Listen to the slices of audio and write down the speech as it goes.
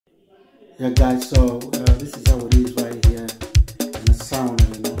Yeah guys, so this is how it is right here in the sauna,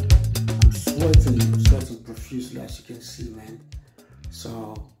 you know. I'm sweating profusely, as you can see, man.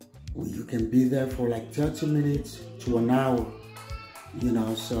 So you can be there for like 30 minutes to an hour, you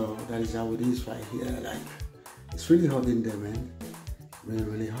know. So that is how it is right here. Like, it's really hot in there, man.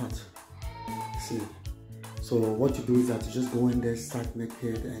 Really hot. See, so what you do is that you just go in there, start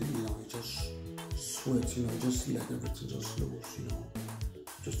naked, and you know, you just sweat, you know, just let everything just loose, you know.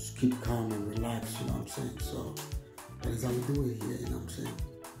 Just keep calm and relax, you know what I'm saying? So that is how we do it here, you know what I'm saying?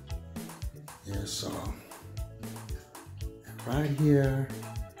 Yeah, so and right here,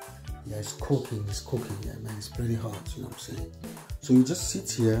 yeah, it's cooking, yeah, man, it's pretty hot, you know what I'm saying? So you just sit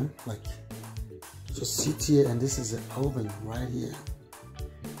here, like, you just sit here, and this is an oven right here,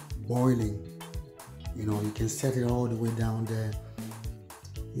 boiling. You know, you can set it all the way down there.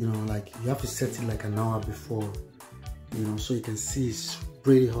 You know, like, you have to set it like an hour before, you know, so you can see it's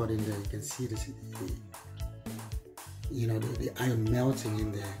pretty hot in there. You can see this, you know, the iron melting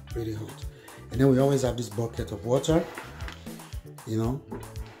in there, pretty hot. And then we always have this bucket of water, you know.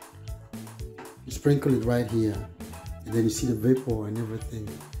 You sprinkle it right here, and then you see the vapor and everything.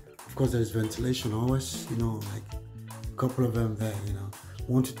 Of course, there is ventilation always, you know, like a couple of them there, you know.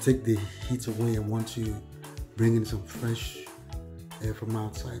 Want to take the heat away and want to bring in some fresh air from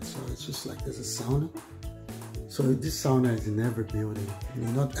outside. So it's just like there's a sauna. So this sauna is in every building. I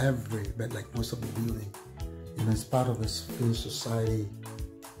mean, not every, but like most of the building. You know, it's part of this Finnish society.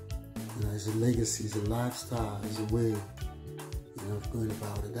 You know, it's a legacy, it's a lifestyle, it's a way, you know, of going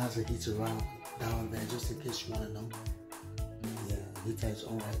about it. That's a heater around down there, just in case you want to know. Yeah, the heater is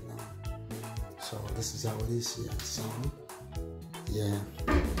on right now. So this is how it is here, sauna. Yeah,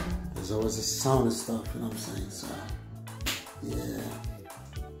 there's always a sauna stuff, you know what I'm saying? So, yeah,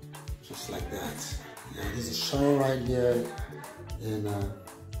 just like that. Yeah, there's a shower right here, and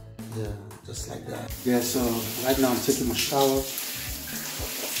yeah, just like that. Yeah, so right now I'm taking my shower.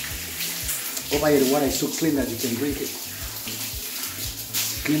 Over here, the water is so clean that you can drink it.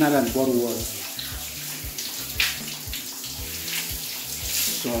 Cleaner than bottled water.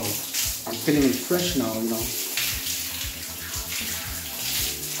 So I'm feeling it fresh now, you know.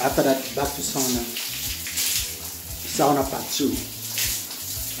 After that, back to sauna. Sauna part 2.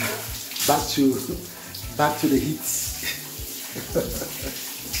 back to the heat.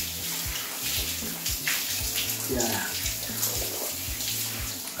 Yeah.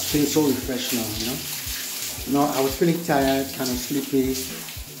 I feel so refreshed now, you know. You know, I was feeling tired, kind of sleepy,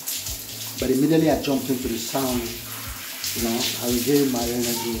 but immediately I jumped into the sauna. You know, I regained my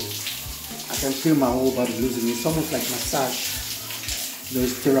energy. I can feel my whole body losing. It's almost like massage. You know,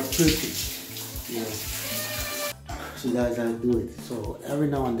 it's therapeutic. Yeah. So that's how I do it. So every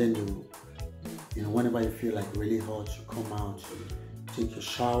now and then you know, whenever you feel like really hot, you come out, you take your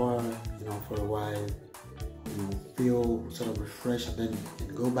shower, you know, for a while, you know, feel sort of refreshed, and then you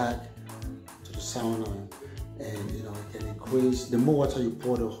can go back to the sauna, and you know, it can increase. The more water you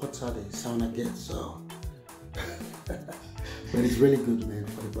pour, the hotter the sauna gets. So, but it's really good, man,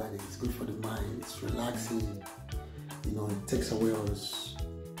 for the body. It's good for the mind. It's relaxing. You know, it takes away all this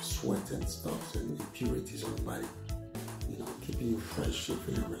sweat and stuff and impurities on the body. You know, keeping you fresh, you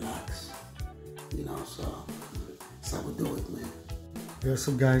feeling relaxed. You know, so that's how we do it, man. Yeah,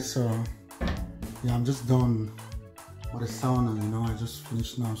 so guys, yeah, I'm just done with the sauna. You know, I just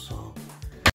finished now, so